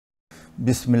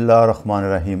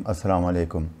बिस्मिल्लाहिर्रहमानिर्रहीम। अस्सलाम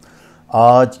वालेकुम।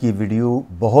 आज की वीडियो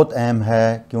बहुत अहम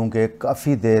है क्योंकि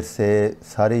काफ़ी देर से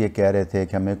सारे ये कह रहे थे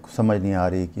कि हमें समझ नहीं आ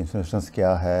रही कि इंस्ट्रक्शंस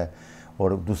क्या है,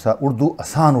 और दूसरा उर्दू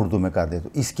आसान उर्दू में कर दे। तो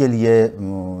इसके लिए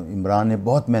इमरान ने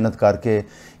बहुत मेहनत करके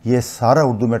ये सारा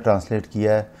उर्दू में ट्रांसलेट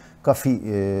किया है। काफ़ी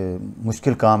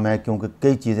मुश्किल काम है क्योंकि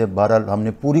कई चीज़ें बहरहाल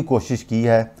हमने पूरी कोशिश की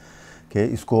है कि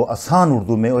इसको आसान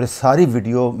उर्दू में, और ये सारी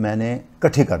वीडियो मैंने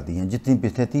इकट्ठी कर दी हैं, जितनी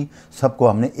पिछले थी सबको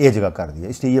हमने एक जगह कर दिया।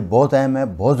 इसलिए ये बहुत अहम है,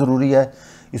 बहुत ज़रूरी है,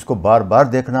 इसको बार बार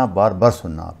देखना, बार बार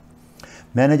सुनना। आप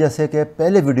मैंने जैसे कि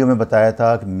पहले वीडियो में बताया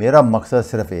था कि मेरा मकसद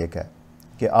सिर्फ़ एक है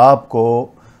कि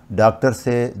आपको डॉक्टर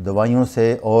से, दवाइयों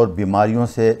से और बीमारियों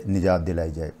से निजात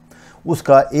दिलाई जाए।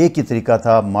 उसका एक ही तरीका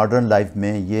था। मॉडर्न लाइफ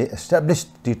में ये एस्टेब्लिश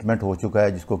ट्रीटमेंट हो चुका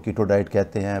है जिसको कीटो डाइट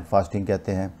कहते हैं, फास्टिंग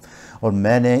कहते हैं, और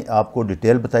मैंने आपको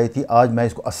डिटेल बताई थी। आज मैं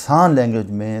इसको आसान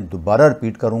लैंग्वेज में दोबारा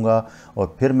रिपीट करूंगा,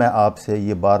 और फिर मैं आपसे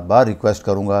ये बार बार रिक्वेस्ट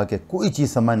करूंगा कि कोई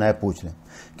चीज़ समझ ना आए पूछ लें,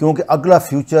 क्योंकि अगला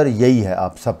फ्यूचर यही है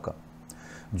आप सबका।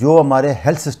 जो हमारे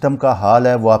हेल्थ सिस्टम का हाल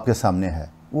है वो आपके सामने है,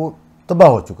 वो तबाह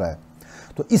हो चुका है।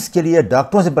 तो इसके लिए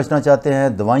डॉक्टरों से बचना चाहते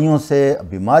हैं, दवाइयों से,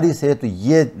 बीमारी से, तो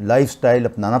ये लाइफस्टाइल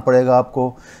अपनाना पड़ेगा आपको।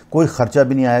 कोई ख़र्चा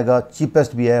भी नहीं आएगा,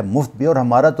 चीपेस्ट भी है, मुफ्त भी। और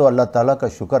हमारा तो अल्लाह ताला का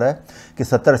शुक्र है कि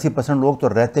 70-80% लोग तो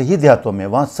रहते ही देहातों में,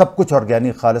 वहाँ सब कुछ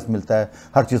ऑर्गेनिक खालिस मिलता है,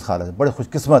 हर चीज़ खालिस है। बड़े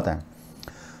खुशकिस्मत हैं।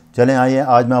 चलें आइए,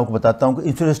 आज मैं आपको बताता हूँ कि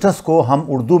इंसुलिन को हम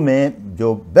उर्दू में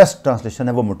जो बेस्ट ट्रांसलेशन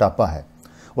है वो मोटापा है,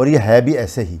 और ये है भी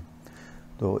ऐसे ही।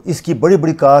 तो इसकी बड़ी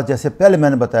बड़ी काज, जैसे पहले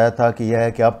मैंने बताया था कि यह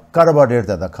है कि आप कार्बोहाइड्रेट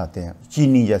ज़्यादा खाते हैं,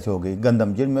 चीनी जैसे हो गई,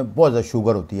 गंदम जिनमें बहुत ज़्यादा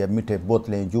शुगर होती है, मीठे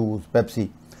बोतलें, जूस, पेप्सी।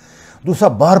 दूसरा,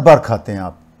 बार बार खाते हैं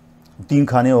आप, 3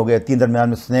 खाने हो गए, 3 दरमियान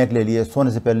में स्नैक ले लिए,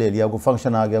 सोने से पहले ले लिया, कोई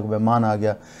फंक्शन आ गया, कोई मेहमान आ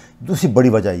गया। दूसरी बड़ी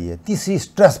वजह ये है। तीसरी,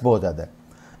 स्ट्रेस बहुत ज़्यादा है,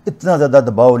 इतना ज़्यादा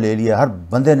दबाव ले लिया, हर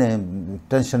बंदे ने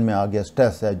टेंशन में आ गया।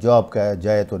 स्ट्रेस है, जॉब का है,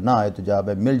 जाए तो ना आए तो जॉब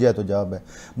है, मिल जाए तो जॉब है,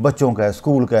 बच्चों का है,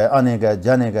 स्कूल का है, आने का है,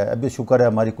 जाने का है। अभी शुक्र है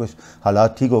हमारी कुछ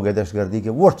हालात ठीक हो गए दहशतगर्दी के,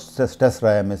 वो स्ट्रेस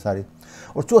रहा है हमें सारी।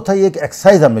 और चौथा ये कि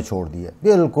एक्सरसाइज हमने छोड़ दी है,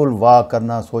 बिल्कुल वॉक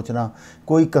करना, सोचना,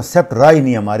 कोई कंसेप्ट रहा ही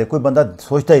नहीं हमारे, कोई बंदा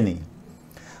सोचता ही नहीं।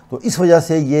 तो इस वजह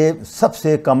से ये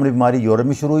सबसे कॉमन बीमारी यूरोप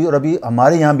में शुरू हुई, और अभी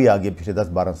हमारे यहाँ भी आ गई पिछले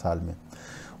 10-12 साल में,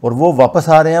 और वो वापस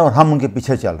आ रहे हैं और हम उनके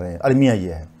पीछे चल रहे हैं। अलमिया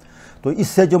ये है। तो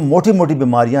इससे जो मोटी मोटी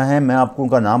बीमारियां हैं, मैं आपको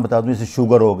उनका नाम बता दूं। जैसे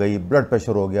शुगर हो गई, ब्लड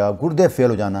प्रेशर हो गया, गुर्दे फेल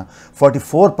हो जाना।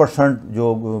 44%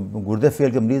 जो गुर्दे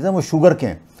फेल के मरीज़ हैं वो शुगर के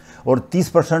हैं, और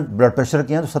 30% ब्लड प्रेशर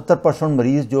के हैं। तो 70%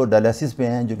 मरीज़ जो डायलिसिस पे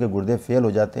हैं, जो कि गुर्दे फेल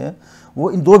हो जाते हैं,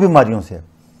 वो इन 2 बीमारियों से है।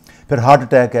 फिर हार्ट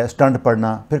अटैक है, स्टंट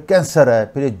पड़ना, फिर कैंसर है,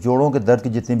 फिर जोड़ों के दर्द की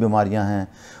जितनी बीमारियाँ हैं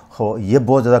ये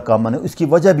बहुत ज़्यादा कॉमन है। इसकी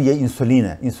वजह भी ये इंसुलिन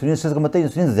है। इंसुलिन से मतलब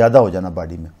इंसुलिन ज़्यादा हो जाना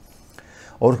बॉडी में।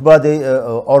 और उसके बाद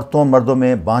औरतों मर्दों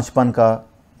में बांझपन का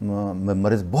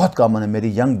मरीज़ बहुत कॉमन है।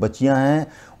 मेरी यंग बच्चियां हैं,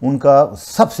 उनका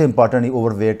सबसे इम्पॉर्टेंट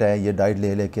ओवरवेट है, ये डाइट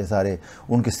ले के सारे,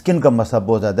 उनकी स्किन का मसला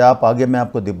बहुत ज़्यादा है। आप आगे मैं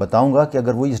आपको बताऊंगा कि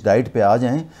अगर वो इस डाइट पे आ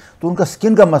जाएं तो उनका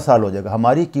स्किन का मसाल हो जाएगा।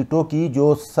 हमारी कीटो की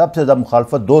जो सबसे ज़्यादा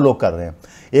मुखालफत 2 लोग कर रहे हैं,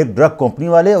 एक ड्रग कंपनी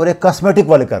वाले और एक कॉस्मेटिक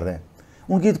वाले कर रहे हैं।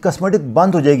 उनकी कॉस्मेटिक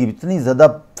बंद हो जाएगी। इतनी ज़्यादा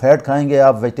फैट खाएँगे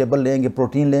आप, वेजिटेबल लेंगे,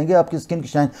 प्रोटीन लेंगे, आपकी स्किन की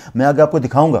शाइन, मैं आगे आपको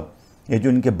दिखाऊँगा। ये जो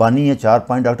इनके बानी है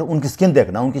 4-5 डॉक्टर, उनकी स्किन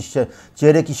देखना, उनकी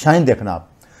चेहरे की शाइन देखना आप।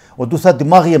 और दूसरा,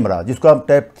 दिमागी अमराज, जिसको आप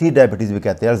टाइप 3 डायबिटीज़ भी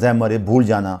कहते हैं, अल्जाइमर, भूल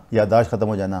जाना, याददाश्त ख़त्म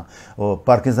हो जाना, और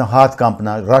पार्किंसन, हाथ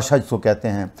कांपना, राशा जिसको कहते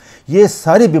हैं, ये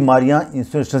सारी बीमारियां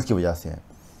इंसुलिन की वजह से हैं।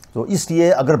 तो इसलिए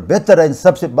अगर बेहतर है इन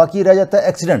सबसे, बाकी रह जाता है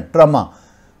एक्सीडेंट, ट्रामा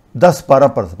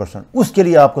 10-12%, उसके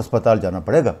लिए आपको अस्पताल जाना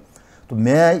पड़ेगा। तो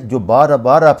मैं जो बार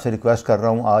बार आपसे रिक्वेस्ट कर रहा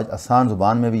हूँ, आज आसान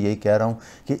ज़ुबान में भी यही कह रहा हूँ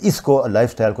कि इसको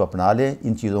लाइफस्टाइल को अपना लें,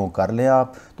 इन चीज़ों को कर लें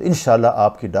आप, तो इंशाल्लाह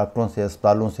आपकी डॉक्टरों से,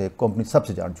 अस्पतालों से, कंपनी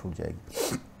सबसे जान छूट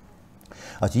जाएगी।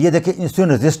 अच्छा, ये देखिए,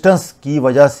 इंसुलिन रेजिस्टेंस की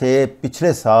वजह से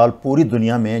पिछले साल पूरी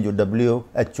दुनिया में जो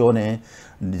WHO ने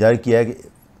जारी किया है कि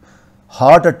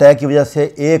हार्ट अटैक की वजह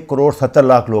से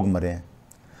 1,70,00,000 लोग मरे हैं,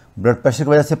 ब्लड प्रेशर की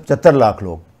वजह से 75 लाख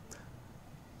लोग,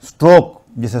 स्ट्रोक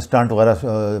जिसे स्टंट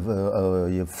वगैरह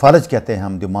ये फालज कहते हैं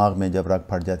हम, दिमाग में जब रग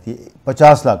फट जाती है,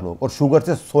 50 लाख लोग, और शुगर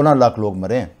से 16 लाख लोग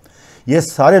मरे हैं। ये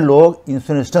सारे लोग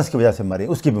इंसुलिन रेजिस्टेंस की वजह से मरे,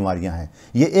 उसकी बीमारियां हैं।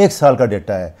 ये 1 साल का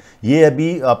डेटा है। ये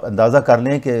अभी आप अंदाज़ा कर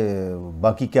लें कि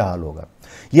बाकी क्या हाल होगा।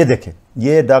 ये देखें,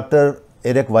 ये डॉक्टर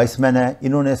एरिक वाइसमैन है,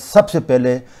 इन्होंने सबसे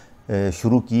पहले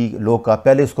शुरू की लो कार्ब।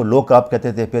 पहले इसको लो कार्ब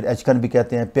कहते थे, फिर एचकन भी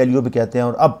कहते हैं, पैलियो भी कहते हैं,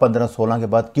 और अब 15-16 के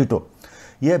बाद कीटो।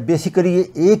 ये बेसिकली ये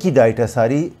एक ही डाइट है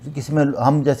सारी, इसमें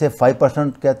हम जैसे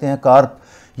 5% कहते हैं कार्ब,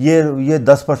 ये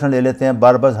 10% ले लेते हैं।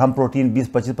 बार बार हम प्रोटीन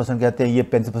 20-25% कहते हैं, ये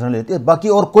 35% लेते हैं, बाकी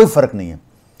और कोई फ़र्क नहीं है।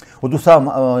 और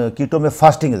दूसरा कीटो में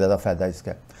फास्टिंग ज़्यादा फ़ायदा है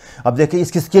इसका। अब देखें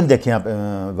इसकी स्किन देखें आप,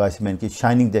 वाइसमैन की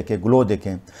शाइनिंग देखें, ग्लो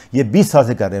देखें। ये 20 साल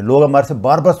से कर रहे हैं। लोग हमारे से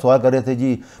बार बार सवाल कर रहे थे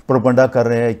जी प्रोपेगेंडा कर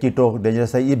रहे हैं कीटो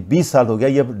डेंजरस है। ये 20 साल हो गया।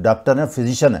 ये डॉक्टर है,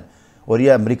 फिजिशियन है और ये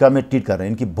अमेरिका में ट्रीट कर रहे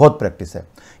हैं। इनकी बहुत प्रैक्टिस है।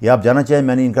 ये आप जाना चाहिए,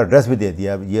 मैंने इनका एड्रेस भी दे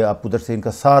दिया। ये आप उधर से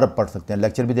इनका सारा पढ़ सकते हैं,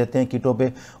 लेक्चर भी देते हैं कीटो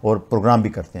पे और प्रोग्राम भी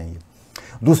करते हैं। ये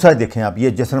दूसरा देखें आप, ये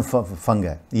जेसन फंग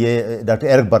है, ये डॉक्टर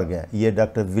एरकबर्ग है, ये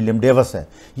डॉक्टर विलियम डेविस है।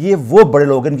 ये वो बड़े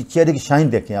लोग हैं। इनकी चेहरे की शाइन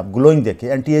देखें आप, ग्लोइंग देखें,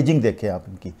 एंटी एजिंग देखें आप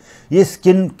इनकी। ये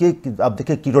स्किन के आप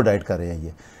देखें कीटो डाइट कर रहे हैं।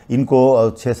 ये इनको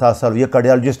 6-7 साल, ये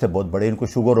कार्डियोलॉजिस्ट है बहुत बड़े, इनको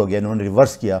शुगर हो गया, इन्होंने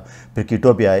रिवर्स किया, फिर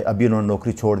कीटो पे आए, अभी इन्होंने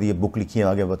नौकरी छोड़ दी है। बुक लिखी है,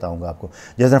 आगे बताऊंगा आपको।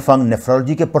 जेसन फंग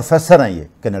नेफ्रोलॉजी के प्रोफेसर हैं ये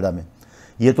कनाडा में।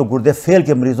 ये तो गुर्दे फेल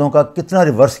के मरीजों का कितना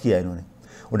रिवर्स किया इन्होंने।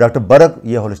 और डॉक्टर बर्ग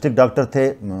ये होलिस्टिक डॉक्टर थे,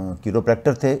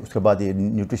 कीरोप्रैक्टर थे, उसके बाद ये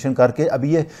न्यूट्रिशन करके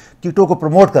अभी ये कीटो को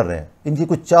प्रमोट कर रहे हैं। इनकी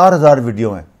कुछ 4000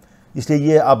 वीडियो हैं। इसलिए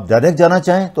ये आप डायरेक्ट जाना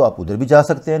चाहें तो आप उधर भी जा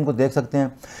सकते हैं, इनको देख सकते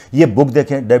हैं। ये बुक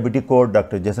देखें, डायबिटिक कोड,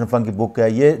 डॉक्टर जेसन फंग की बुक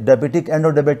है। ये डायबिटिक एंड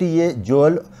डायबिटी, ये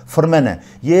जोएल फॉरमैन है,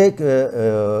 ये एक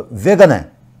वेगन है,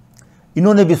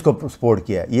 इन्होंने भी इसको सपोर्ट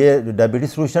किया है। ये डायबिटीज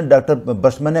सोल्यूशन डॉक्टर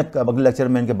बर्समैन है, अगले लेक्चर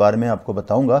में इनके बारे में आपको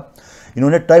बताऊंगा।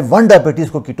 इन्होंने टाइप 1 डायबिटीज़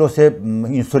को कीटो से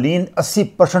इंसुलिन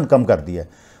 80% कम कर दिया है।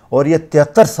 और ये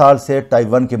 73 साल से टाइप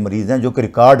 1 के मरीज़ हैं, जो कि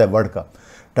रिकॉर्ड है वर्ल्ड का।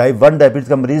 टाइप 1 डायबिटीज़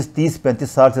का मरीज़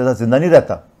 30-35 साल से ज़्यादा जिंदा नहीं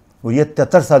रहता, और ये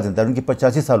 73 साल जिंदा है। उनकी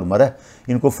 85 साल उम्र है,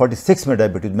 इनको 46 में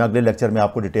डायबिटीज़। मैं अगले लेक्चर में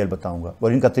आपको डिटेल बताऊँगा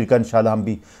और इनका तरीका इंशाल्लाह हम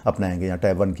भी अपनाएंगे यहाँ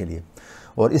टाइप 1 के लिए।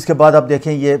 और इसके बाद आप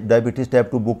देखें, ये डायबिटीज़ टाइप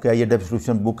 2 बुक है, ये डायबिटीज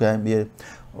सोल्यूशन बुक है ये।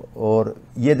 और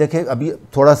ये देखें अभी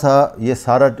थोड़ा सा ये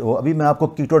सारा, अभी मैं आपको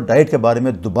कीटो डाइट के बारे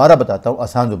में दोबारा बताता हूँ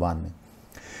आसान ज़ुबान में।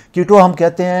 कीटो हम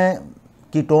कहते हैं,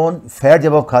 कीटोन फैट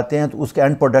जब आप खाते हैं तो उसका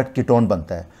एंड प्रोडक्ट कीटोन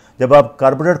बनता है। जब आप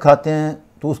कार्बोहाइड्रेट खाते हैं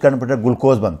तो उसका एंड प्रोडक्ट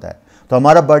ग्लूकोज बनता है। तो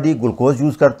हमारा बॉडी ग्लूकोज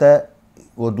यूज़ करता है।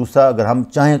 और दूसरा, अगर हम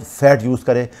चाहें तो फैट यूज़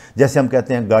करें। जैसे हम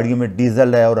कहते हैं गाड़ियों में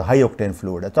डीजल है और हाई ऑक्टेन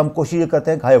फ्लूइड है, तो हम कोशिश ये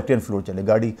करते हैं कि हाई ऑक्टेन फ्लूइड चले,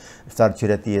 गाड़ी स्टार्ट अच्छी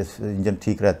रहती है, इंजन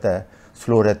ठीक रहता है,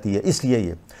 स्लो रहती है, इसलिए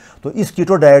ये। तो इस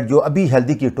कीटो डाइट जो अभी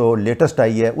हेल्दी कीटो लेटेस्ट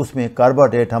आई है, उसमें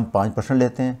कार्बोहाइड्रेट हम 5%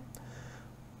 लेते हैं,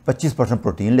 25%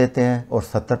 प्रोटीन लेते हैं और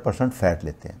 70% फैट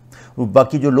लेते हैं।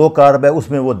 बाकी जो लो कार्ब है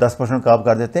उसमें वो 10% कार्ब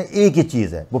कर देते हैं। एक ही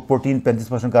चीज़ है, वो प्रोटीन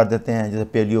 35% कर देते हैं, जैसे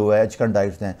पेलियो है, चिकन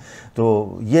डाइट्स हैं।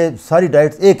 तो ये सारी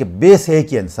डाइट्स एक बेस एक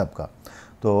ही है इन सब का।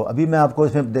 तो अभी मैं आपको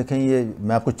इसमें देखें, ये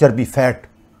मैं आपको चर्बी फैट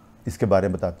इसके बारे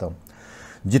में बताता हूँ।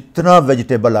 जितना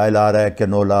वेजिटेबल ऑयल आ रहा है,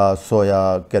 कैनोला,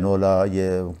 सोया, कैनोला,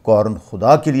 ये कॉर्न,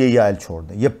 खुदा के लिए ये ऑयल छोड़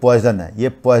दें। ये पॉइज़न है, ये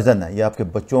पॉइज़न है। ये आपके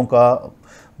बच्चों का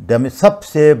डैमेज,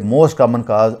 सबसे मोस्ट कॉमन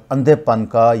काज अंधेपन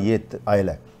का ये ऑयल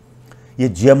है। ये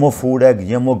जीएमओ फूड है,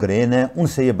 जीएमओ ग्रेन है,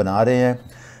 उनसे ये बना रहे हैं,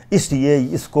 इसलिए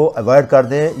इसको अवॉइड कर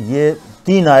दें। ये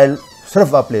 3 ऑयल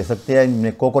सिर्फ आप ले सकते हैं।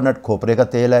 इनमें कोकोनट खोपरे का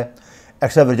तेल है,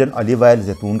 एक्स्ट्रा वर्जिन ऑलिव ऑयल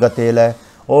जैतून का तेल है,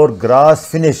 और ग्रास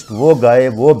फिनिश्ड, वो गाय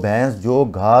वो भैंस जो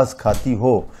घास खाती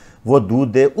हो, वो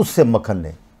दूध दे, उससे मक्खन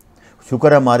लें।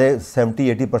 शुक्र है हमारे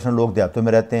 70-80% लोग देहातों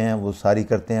में रहते हैं, वो सारी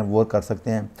करते हैं, वो कर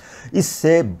सकते हैं।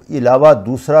 इससे अलावा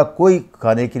दूसरा कोई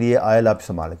खाने के लिए ऑयल आप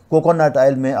इस्तेमाल, कोकोनट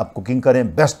ऑयल में आप कुकिंग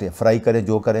करें, बेस्ट है, फ्राई करें,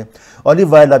 जो करें।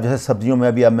 ऑलिव ऑयल आप जैसे सब्जियों में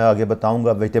अभी मैं आगे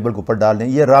बताऊंगा, वेजिटेबल के ऊपर डाल दें।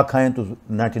 ये राख खाएँ तो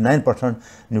 99%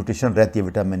 न्यूट्रिशन रहती है,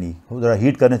 विटामिन ई। ज़रा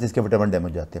हीट करने से इसके विटामिन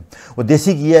डैमेज जाते हैं। और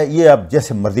देसी घी है, ये आप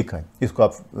जैसे मर्जी खाएँ, इसको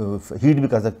आप हीट भी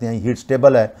कर सकते हैं, हीट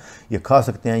स्टेबल है, ये खा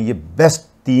सकते हैं। ये बेस्ट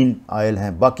 3 ऑयल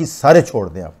हैं, बाकी सारे छोड़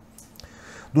दें आप।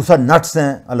 दूसरा नट्स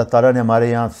हैं, अल्लाह ताला ने हमारे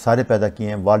यहाँ सारे पैदा किए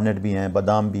हैं। वालनट भी हैं,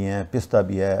 बादाम भी हैं, पिस्ता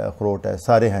भी है, अखरोट है,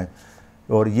 सारे हैं।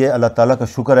 और ये अल्लाह ताला का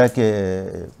शुक्र है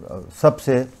कि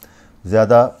सबसे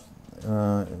ज़्यादा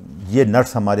ये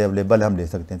नट्स हमारे अवेलेबल हैं, हम ले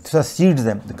सकते हैं। दूसरा सीड्स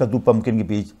हैं, कद्दू, पम्पकिन के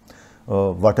बीज,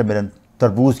 वाटरमेलन,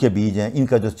 तरबूज के बीज हैं,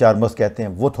 इनका जो चारमस कहते हैं,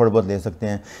 वो थोड़े बहुत ले सकते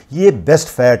हैं। ये बेस्ट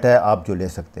फैट है आप जो ले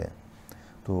सकते हैं।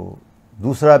 तो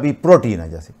दूसरा भी प्रोटीन है,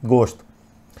 जैसे गोश्त,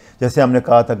 जैसे हमने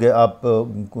कहा था कि आप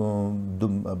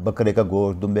बकरे का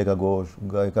गोश्त, दुम्बे का गोश्त,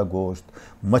 गाय का गोश्त,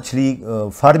 मछली,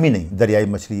 फार्मी नहीं, दरियाई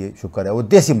मछली, शुक्र है, वो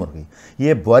देसी मुर्गी,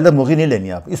 ये बॉयलर मुर्गी नहीं लेनी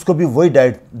आप। इसको भी वही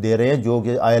डाइट दे रहे हैं जो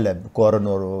कि ऑयल है कॉर्न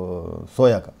और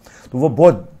सोया का, तो वो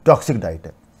बहुत टॉक्सिक डाइट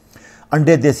है।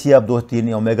 अंडे देसी आप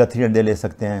 2-3 ओमेगा 3 अंडे ले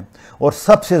सकते हैं। और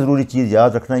सबसे ज़रूरी चीज़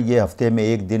याद रखना, ये हफ्ते में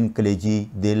 1 दिन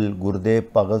कलेजी, दिल, गुर्दे,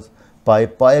 पगज़,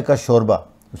 पाए का शोरबा,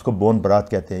 उसको बोन बरात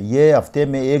कहते हैं, ये हफ्ते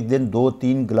में 1 दिन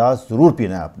 2-3 गिलास ज़रूर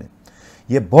पीना है आपने।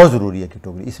 ये बहुत ज़रूरी है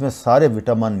कीटो के लिए। इसमें सारे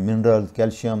विटामिन, मिनरल,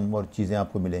 कैल्शियम और चीज़ें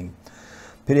आपको मिलेंगी।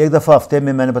 फिर एक दफ़ा हफ्ते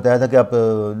में मैंने बताया था कि आप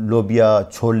लोबिया,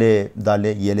 छोले,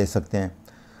 दालें ये ले सकते हैं।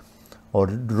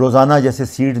 और रोज़ाना जैसे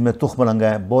सीड्स में तुख मलंगा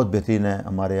है, बहुत बेहतरीन है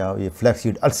हमारे यहाँ। ये फ्लैक्स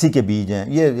सीड अलसी के बीज हैं,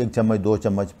 ये 1 चम्मच 2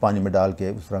 चम्मच पानी में डाल के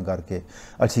उस तरह करके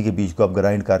अलसी के बीज को आप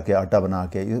ग्राइंड करके आटा बना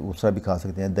के उस तरह भी खा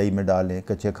सकते हैं। दही में डाल लें,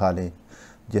 कच्चे खा लें,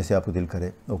 जैसे आपको दिल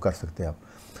करे वो कर सकते हैं आप।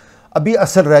 अभी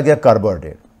असल रह गया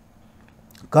कार्बोहाइड्रेट।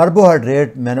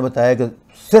 कार्बोहाइड्रेट मैंने बताया कि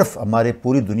सिर्फ हमारे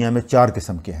पूरी दुनिया में 4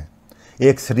 किस्म के हैं।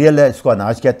 एक सीरियल है, इसको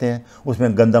अनाज कहते हैं,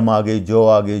 उसमें गंदम आ गई, जौ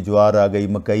आ गई, ज्वार आ गई,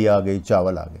 मकई आ गई,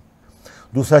 चावल आ गई।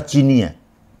 दूसरा चीनी है,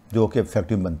 जो कि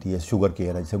फैक्ट्री में बनती है, शुगर केन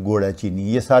है, जैसे गुड़ है, चीनी,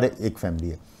 ये सारे एक फैमिली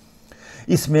है।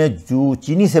 इसमें जो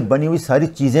चीनी से बनी हुई सारी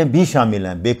चीज़ें भी शामिल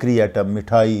हैं, बेकरी आइटम,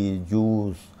 मिठाई,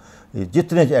 जूस,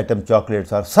 जितने आइटम, चॉकलेट,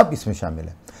 सार सब इसमें शामिल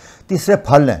है। तीसरे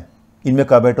फल हैं, इनमें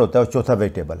कार्बोहाइड्रेट होता है, और चौथा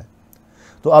वेजिटेबल है।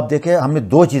 तो आप देखें, हमने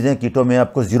 2 चीज़ें कीटो में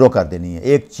आपको ज़ीरो कर देनी है।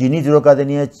 एक चीनी ज़ीरो कर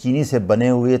देनी है, चीनी से बने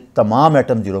हुए तमाम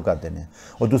आइटम ज़ीरो कर देने हैं,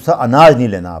 और दूसरा अनाज नहीं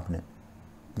लेना आपने।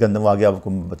 गंदम आगे आपको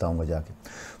बताऊंगा जाके।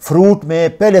 फ्रूट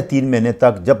में पहले 3 महीने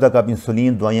तक, जब तक आप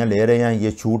इंसुलिन दवाइयाँ ले रहे हैं,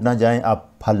 ये छूट ना जाएं, आप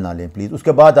फल ना लें प्लीज़।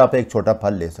 उसके बाद आप एक छोटा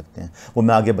फल ले सकते हैं, वो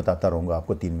मैं आगे बताता रहूँगा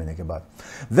आपको 3 महीने के बाद।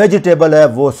 वेजिटेबल है,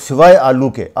 वो सिवाय आलू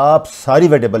के आप सारी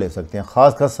वेजिटेबल ले सकते हैं,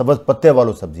 ख़ासकर सब्ज़ पत्ते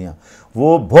वालों सब्ज़ियाँ,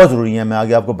 वो बहुत ज़रूरी हैं, मैं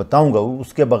आगे आपको बताऊँगा।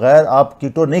 उसके बगैर आप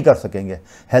कीटो नहीं कर सकेंगे,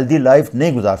 हेल्दी लाइफ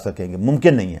नहीं गुजार सकेंगे,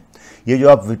 मुमकिन नहीं है। ये जो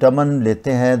आप विटामिन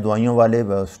लेते हैं दवाइयों वाले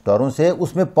स्टोरों से,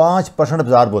 उसमें 5%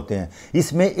 अब्ज़ॉर्ब होते हैं,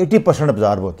 इसमें 80%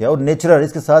 अब्ज़ॉर्ब होते हैं, और नेचुरल,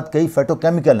 इसके साथ कई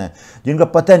फाइटोकेमिकल हैं जिनका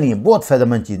पता नहीं है, बहुत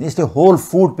फ़ायदेमंद चीज़ है, इसलिए होल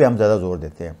फूड पे हम ज़्यादा जोर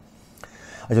देते हैं।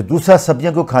 अच्छा, दूसरा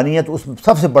सब्जियां को खानी है, तो उस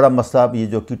सबसे बड़ा मसला ये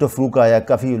जो कीटो फ्लू का आया,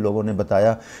 काफ़ी लोगों ने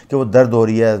बताया कि वो दर्द हो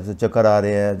रही है, चक्कर आ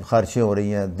रहे हैं, खारिशें हो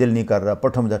रही हैं, दिल नहीं कर रहा,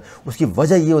 पट्ठों में दर्द। उसकी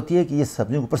वजह ये होती है कि ये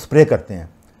सब्जियों के ऊपर स्प्रे करते हैं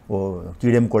वो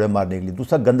कीड़े मकोड़े मारने के लिए।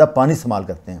 दूसरा गंदा पानी इस्तेमाल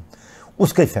करते हैं,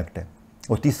 उसका इफेक्ट है।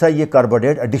 और तीसरा ये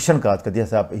कार्बोहाइड्रेट एडिक्शन का करती है,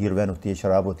 जैसे आप हीरोइन होती है,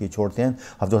 शराब होती है, छोड़ते हैं,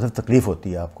 हफ्तों से तकलीफ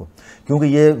होती है आपको, क्योंकि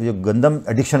ये गंदम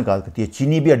एडिक्शन का करती है,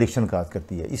 चीनी भी एडिक्शन का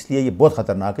करती है, इसलिए ये बहुत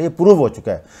ख़तरनाक है। ये प्रूव हो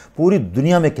चुका है, पूरी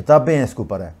दुनिया में किताबें हैं इसके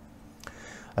ऊपर है।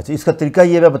 अच्छा, इसका तरीका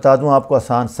ये मैं बता दूं आपको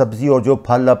आसान। सब्ज़ी और जो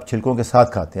फल आप छिलकों के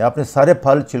साथ खाते हैं, आपने सारे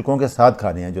फल छिलकों के साथ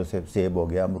खाने हैं, जैसे सेब हो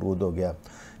गया, अमरूद हो गया,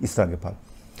 इस तरह के फल।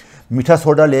 मीठा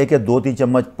सोडा लेके 2-3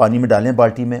 चम्मच पानी में डालें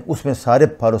बाल्टी में, उसमें सारे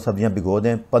फल और सब्जियां भिगो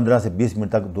दें, 15 से 20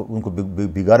 मिनट तक उनको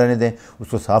भिगा रहने दें,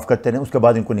 उसको साफ़ करते रहें। उसके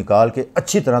बाद इनको निकाल के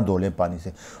अच्छी तरह धो लें पानी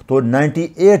से, तो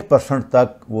 98%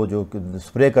 तक वो जो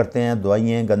स्प्रे करते हैं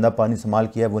दवाइयाँ, गंदा पानी इस्तेमाल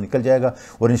किया है, वो निकल जाएगा,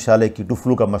 और इंशाल्लाह कीटो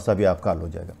फ्लू का मसला भी आपका हल हो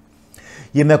जाएगा।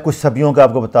 ये मैं कुछ सब्जियों का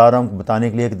आपको बता रहा हूँ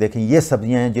बताने के लिए कि देखें, ये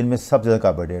सब्जियाँ हैं जिनमें सबसे ज़्यादा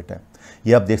कार्बोहाइड्रेट है।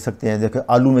 ये आप देख सकते हैं, देखें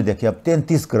आलू में देखिए आप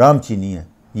 33 ग्राम चीनी है,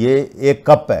 ये 1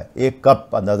 कप है, 1 कप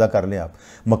अंदाज़ा कर लें आप।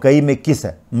 मकई में 21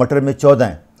 है, मटर में 14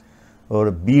 है, और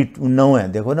बीट 9 है,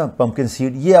 देखो ना, पम्पकिन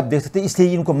सीड, ये आप देख सकते हैं,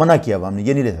 इसलिए इनको मना किया हुआ हमने,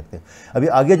 ये नहीं ले सकते। अभी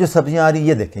आगे जो सब्जियां आ रही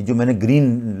ये देखें, जो मैंने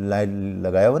ग्रीन लाइन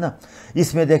लगाया हुआ ना,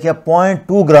 इसमें देखिए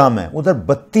 0.2 ग्राम है, उधर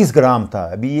 32 ग्राम था,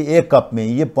 अभी ये 1 कप में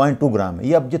ये 0.2 ग्राम है।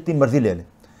 ये आप जितनी मर्जी ले लें,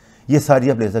 ये सारी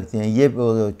आप ले सकते हैं। ये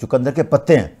चुकंदर के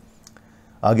पत्ते हैं,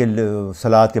 आगे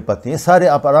सलाद के पत्ते, ये सारे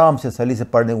आप आराम से सली से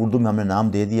पढ़ लें, उर्दू में हमने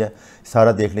नाम दे दिया है,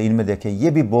 सारा देख लें। इनमें देखें, ये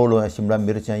भी बोल हैं, शिमला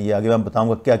मिर्च हैं, ये आगे मैं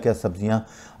बताऊंगा क्या क्या सब्जियां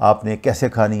आपने कैसे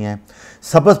खानी हैं।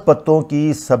 सब्ज़ पत्तों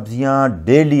की सब्जियां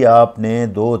डेली आपने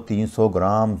 200-300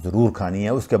 ग्राम ज़रूर खानी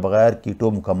है, उसके बगैर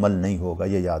कीटो मुकम्मल नहीं होगा,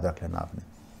 ये याद रख लेना आपने।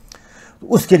 तो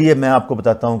उसके लिए मैं आपको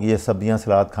बताता हूँ कि ये सब्जियां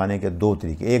सलाद खाने के 2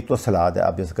 तरीके। एक तो सलाद है,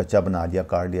 आप जैसे कच्चा बना लिया,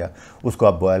 काट लिया, उसको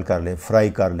आप बॉयल कर लें, फ्राई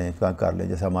कर लें,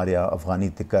 जैसे हमारे यहाँ अफ़गानी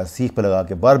टिक्का सीख पर लगा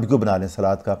के बारबेक्यू बना लें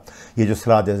सलाद का। ये जो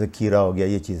सलाद जैसे खीरा हो गया,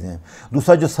 ये चीज़ें हैं।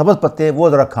 दूसरा जो सब्ज़ पत्ते हैं, वो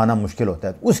ज़रा खाना मुश्किल होता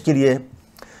है, तो उसके लिए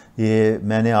ये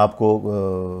मैंने आपको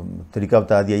तरीका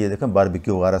बता दिया। ये देखें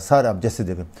बारबेक्यू वगैरह सारा, आप जैसे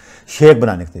देखें शेक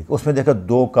बनाने के तरीके, उसमें देखें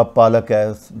 2 कप पालक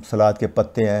है, सलाद के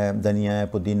पत्ते हैं, धनिया है,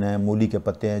 पुदीना है, मूली के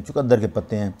पत्ते हैं, चुकंदर के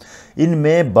पत्ते हैं।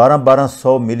 इनमें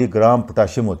 1200 मिलीग्राम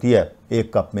पोटाशियम होती है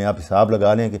 1 कप में। आप हिसाब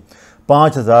लगा लें कि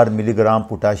 5000 मिलीग्राम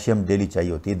पोटाशियम डेली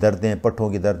चाहिए होती है। दर्दें, पट्ठों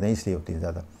की दर्दें इसलिए होती हैं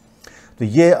ज़्यादा, तो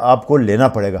ये आपको लेना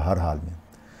पड़ेगा हर हाल में।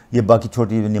 ये बाकी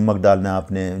छोटी नमक डालना है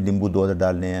आपने, नींबू 2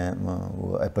 डालने हैं,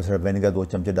 वो एप्पल साइडर विनेगर 2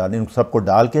 चमचे डालने हैं, सबको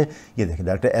डाल के। ये देखिए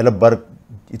डॉक्टर एलबर्ग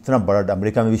इतना बड़ा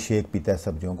अमेरिका में भी शेक पीता है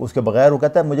सब्जियों को, उसके बगैर वो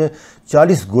कहता है मुझे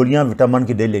 40 गोलियां विटामिन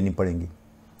की डेली लेनी पड़ेंगी,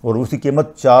 और उसकी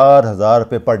कीमत 4000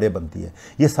 रुपये पर डे बनती है।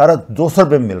 ये सारा 200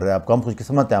 रुपये में मिल रहा है आपको। हम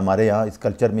खुशकिस्मत है, हमारे यहाँ इस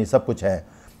कल्चर में सब कुछ है।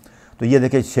 तो ये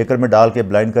देखिए शेकर में डाल के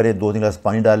ब्लाइंड करें, 2-3 गिलास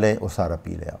पानी डालें और सारा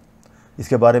पी लें आप।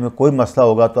 इसके बारे में कोई मसला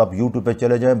होगा तो आप यूट्यूब पर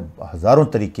चले जाएँ, हज़ारों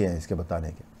तरीके हैं इसके बताने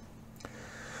के।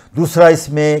 दूसरा,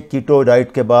 इसमें कीटो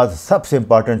डाइट के बाद सबसे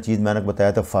इंपॉर्टेंट चीज़ मैंने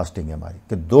बताया था, फास्टिंग है हमारी,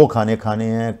 कि 2 खाने खाने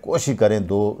हैं, कोशिश करें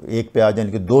 2, 1 पे आ जाए,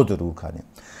 लेकिन 2 ज़रूर खाने।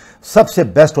 सबसे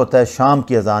बेस्ट होता है शाम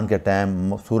की अजान के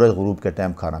टाइम, सूरज गुरूब के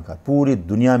टाइम खाना खा। पूरी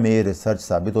दुनिया में ये रिसर्च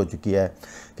साबित हो चुकी है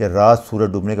कि रात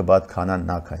सूरज डूबने के बाद खाना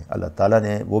ना खाएं। अल्लाह ताला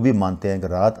ने वो भी मानते हैं कि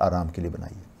रात आराम के लिए बनाई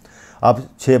है। आप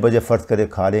 6 बजे फ़र्ज़ करें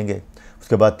खा लेंगे,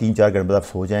 उसके बाद 3-4 घंटे बाद आप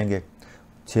सो जाएंगे।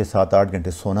 6-7-8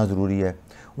 घंटे सोना ज़रूरी है।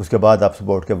 उसके बाद आप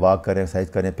सुबह उठ के वॉक करें, एक्सरसाइज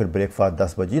करें, फिर ब्रेकफास्ट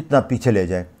 10 बजे जितना पीछे ले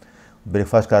जाएँ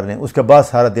ब्रेकफास्ट कर लें। उसके बाद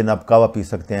सारा दिन आप कहवा पी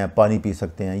सकते हैं, पानी पी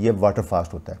सकते हैं। ये वाटर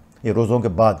फास्ट होता है, ये रोज़ों के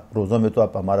बाद। रोज़ों में तो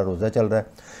आप हमारा रोज़ा चल रहा है,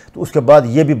 तो उसके बाद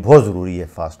ये भी बहुत ज़रूरी है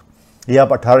फास्ट। ये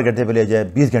आप 18 घंटे पे ले जाएँ,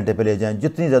 20 घंटे पे ले जाएँ,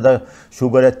 जितनी ज़्यादा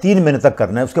शुगर है 3 महीने तक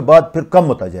करना है। उसके बाद फिर कम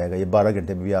होता जाएगा, ये 12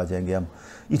 घंटे पे भी आ जाएंगे हम,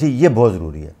 इसलिए ये बहुत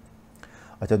ज़रूरी है।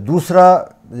 अच्छा, दूसरा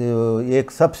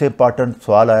एक सबसे इम्पॉर्टेंट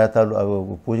सवाल आया था,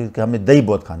 पूछे कि हमें दही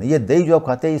बहुत खाना है। ये दही जो आप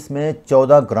खाते हैं इसमें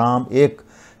 14 ग्राम,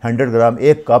 100 ग्राम,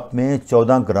 एक कप में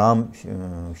 14 ग्राम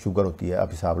शुगर होती है। आप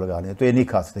हिसाब लगा लें, तो ये नहीं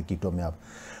खा सकते कीटो में आप।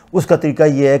 उसका तरीका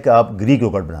ये है कि आप ग्रीक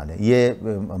योगर्ट बना लें। ये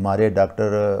हमारे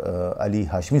डॉक्टर अली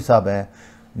हाशमी साहब हैं,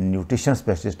 न्यूट्रिशन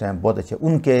स्पेशलिस्ट हैं, बहुत अच्छे।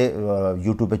 उनके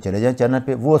यूट्यूब पे चले जाएं चैनल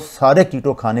पे, वो सारे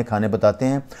कीटो खाने बताते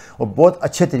हैं और बहुत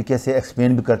अच्छे तरीके से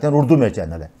एक्सप्लेन भी करते हैं। उर्दू में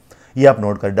चैनल है, ये आप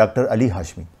नोट करें, डॉक्टर अली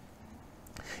हाशमी।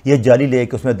 ये जाली ले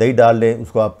के उसमें दही डाल लें,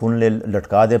 उसको आप पुन ले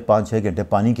लटका दें 5-6 घंटे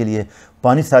पानी के लिए।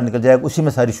 पानी सारा निकल जाएगा, उसी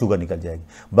में सारी शुगर निकल जाएगी।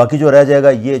 बाकी जो रह जाएगा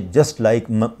ये जस्ट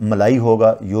लाइक मलाई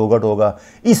होगा, योगर्ट होगा।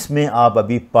 इसमें आप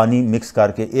अभी पानी मिक्स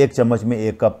करके, 1 चम्मच में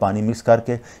 1 कप पानी मिक्स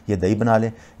करके ये दही बना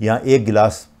लें। यहाँ 1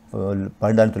 गिलास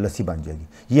पानी डालें तो लस्सी बन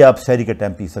जाएगी। ये आप सहरी के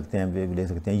टाइम पी सकते हैं, ले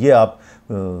सकते हैं। ये आप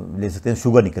ले सकते हैं,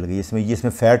 शुगर निकल गई इसमें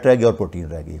फ़ैट रह गई और प्रोटीन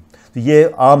रह गई। तो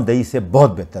ये आम दही से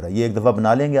बहुत बेहतर है। ये एक दफ़ा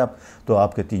बना लेंगे आप तो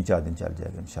आपके 3-4 दिन चल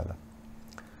जाएगा इंशाल्लाह।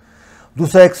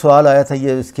 दूसरा एक सवाल आया था,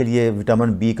 ये इसके लिए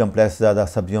विटामिन बी कम्प्लेक्स ज़्यादा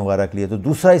सब्जियों वगैरह के लिए। तो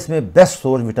दूसरा इसमें बेस्ट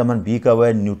सोर्स विटामिन बी का हुआ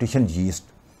है न्यूट्रिशन यीस्ट।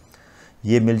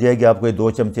 ये मिल जाएगी आपको। ये 2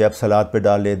 चमचे आप सलाद पे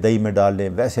डाल लें, दही में डाल लें,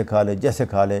 वैसे खा लें, जैसे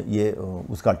खा लें। ये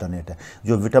उसका अल्टरनेट है।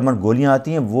 जो विटामिन गोलियां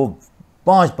आती हैं वो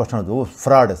 5% वो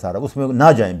फ्रॉड है सारा, उसमें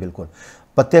ना जाएं बिल्कुल।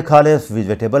 पत्ते खा लें,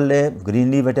 वेजिटेबल लें,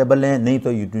 ग्रीन लीफ वेजिटेबल लें, नहीं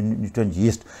तो न्यूट्रिशन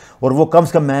यीस्ट। और वो कम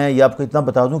से कम मैं ये आपको इतना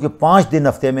बता दूं कि 5 दिन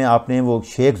हफ्ते में आपने वो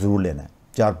शेक ज़रूर लेना है।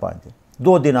 4-5 दिन,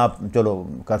 2 दिन आप चलो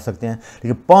कर सकते हैं,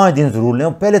 लेकिन 5 दिन ज़रूर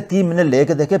लें। पहले 3 महीने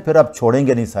लेके देखें, फिर आप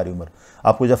छोड़ेंगे नहीं सारी उम्र।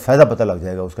 आपको जब फ़ायदा पता लग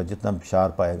जाएगा उसका, जितना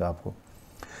शार्प आएगा आपको।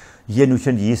 ये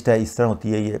न्यूट्रिशन यीस्ट है, इस तरह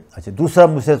होती है ये। अच्छा, दूसरा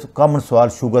मुझसे कॉमन सवाल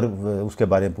शुगर उसके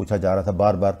बारे में पूछा जा रहा था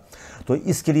बार बार। तो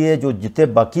इसके लिए जो जितने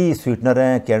बाकी स्वीटनर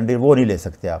हैं, कैंडी, वो नहीं ले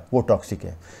सकते आप, वो टॉक्सिक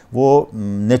है, वो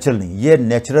नेचुरल नहीं। ये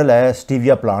नेचुरल है,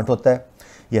 स्टीविया प्लांट होता है,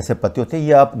 ये ऐसे पत्ते होते हैं।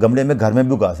 ये आप गमले में घर में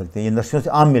भी उगा सकते हैं। ये नर्सरियों से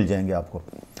आम मिल जाएंगे आपको।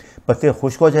 पत्ते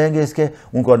खुश्क हो जाएंगे इसके,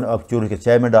 उनको आप चूर के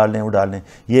चाय में डाल लें, वो डाल लें।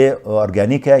 ये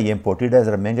ऑर्गेनिक है, ये इम्पोर्टेड है,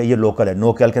 ज़रा महंगा। ये लोकल है,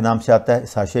 नो कैल के नाम से आता है।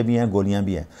 साशे भी हैं, गोलियां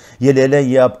भी हैं। ये ले लें,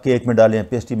 ये आप केक में डालें,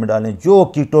 पेस्ट्री में डालें, जो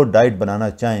कीटो डाइट बनाना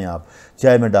चाहें आप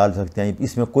चाय में डाल सकते हैं।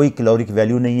 इसमें कोई कैलोरिक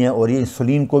वैल्यू नहीं है और ये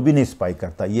इंसुलिन को भी नहीं स्पाइक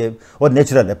करता। ये और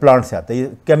नेचुरल है, प्लांट से आता है,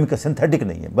 ये केमिकल सिंथेटिक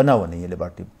नहीं है, बना हुआ नहीं है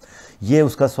लेबॉरेटरी। ये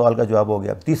उसका सवाल का जवाब हो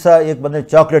गया। तीसरा, एक बंदे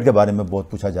चॉकलेट के बारे में बहुत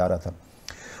पूछा जा रहा था,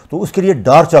 तो उसके लिए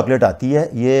डार्क चॉकलेट आती है।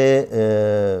 ये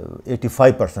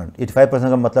 85%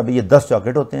 का मतलब है ये 10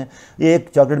 चॉकलेट होते हैं। एक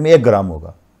चॉकलेट में 1 ग्राम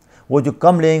होगा। वो जो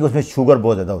कम लेंगे उसमें शुगर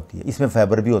बहुत ज़्यादा होती है, इसमें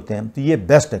फाइबर भी होते हैं। तो ये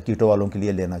बेस्ट है कीटो वालों के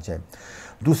लिए लेना चाहिए।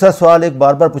 दूसरा सवाल एक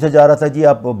बार बार पूछा जा रहा था, जी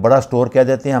आप बड़ा स्टोर कह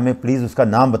देते हैं, हमें प्लीज़ उसका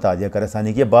नाम बता दिया करें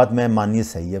आसानी की। ये बात मैं मानिए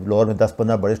सही है, लाहौर में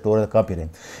 10-15 बड़े स्टोर है, कहाँ फिरें।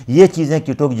 ये चीज़ें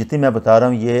कीटो की जितनी मैं बता रहा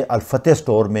हूँ ये अल्फते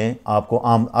स्टोर में आपको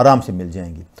आराम से मिल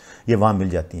जाएंगी, ये वहाँ मिल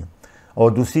जाती हैं।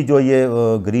 और दूसरी जो ये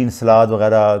ग्रीन सलाद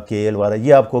वगैरह, केल वगैरह,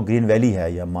 ये आपको ग्रीन वैली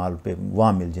है या माल पे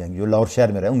वहाँ मिल जाएंगे, जो लाहौर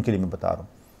शहर में रहे उनके लिए मैं बता रहा हूँ।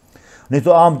 नहीं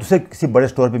तो आम दूसरे किसी बड़े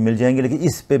स्टोर पे मिल जाएंगे, लेकिन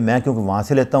इस पे मैं क्योंकि वहाँ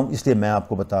से लेता हूँ इसलिए मैं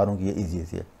आपको बता रहा हूँ कि ये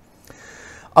ईजी है।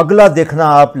 अगला देखना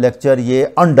आप लेक्चर, ये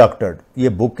अनडॉक्टर्ड, ये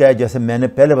बुक है। जैसे मैंने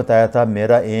पहले बताया था,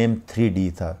 मेरा एम 3D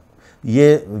था।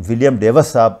 ये विलियम डेविस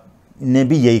साहब ने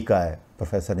भी यही कहा है,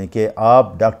 प्रोफेसर ने, कि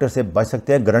आप डॉक्टर से बच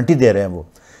सकते हैं, गारंटी दे रहे हैं वो।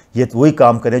 ये वही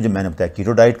काम करें जो मैंने बताया,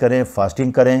 कीटो डाइट करें,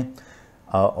 फास्टिंग करें,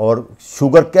 और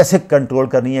शुगर कैसे कंट्रोल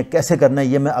करनी है, कैसे करना है,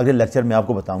 ये मैं अगले लेक्चर में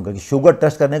आपको बताऊंगा कि शुगर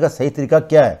टेस्ट करने का सही तरीका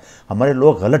क्या है। हमारे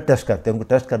लोग गलत टेस्ट करते हैं, उनको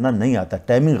टेस्ट करना नहीं आता,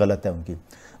 टाइमिंग गलत है उनकी,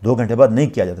 2 घंटे बाद नहीं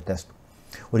किया जाता टेस्ट।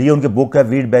 और ये उनकी बुक है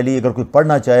वीट बैली, अगर कोई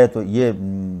पढ़ना चाहे तो ये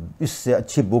इससे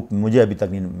अच्छी बुक मुझे अभी तक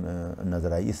नहीं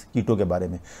नज़र आई इस कीटो के बारे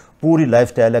में। पूरी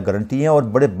लाइफस्टाइल है, गारंटी है, और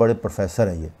बड़े बड़े प्रोफेसर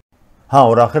हैं ये। हाँ,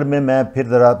 और आखिर में मैं फिर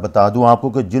ज़रा बता दूं आपको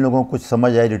कि जिन लोगों को कुछ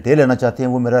समझ आए, डिटेल लेना चाहते हैं,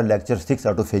 वो मेरा लेक्चर 6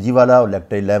 ऑटोफेजी वाला और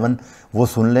लेक्चर 11 वो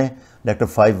सुन लें। लेक्चर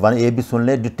 5(1)A भी सुन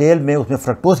लें डिटेल में। उसमें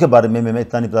फ्रक्टोज के बारे में मैं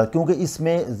इतना नहीं बता क्योंकि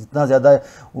इसमें इतना ज़्यादा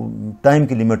टाइम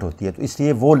की लिमिट होती है, तो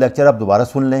इसलिए वो लेक्चर आप दोबारा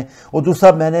सुन लें। और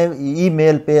दूसरा, मैंने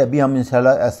ईमेल पे अभी हम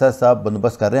इंशाल्लाह ऐसा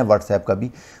बंदोबस्त कर रहे हैं, व्हाट्सएप का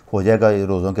भी हो जाएगा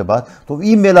रोज़ों के बाद, तो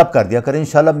ईमेल आप कर दिया करें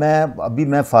इंशाल्लाह।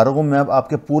 मैं फ़ारग हूँ, मैं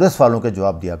आपके पूरे सवालों के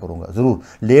जवाब दिया करूँगा, ज़रूर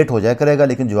लेट हो जाया करेगा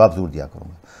लेकिन जवाब ज़रूर दिया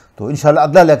करूँगा। तो इंशाल्लाह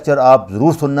अगला लेक्चर आप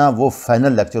ज़रूर सुनना, वो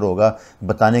फाइनल लेक्चर होगा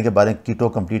बताने के बारे में कीटो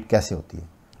कंप्लीट कैसे होती है।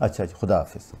 अच्छा जी, खुदा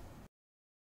हाफिज़।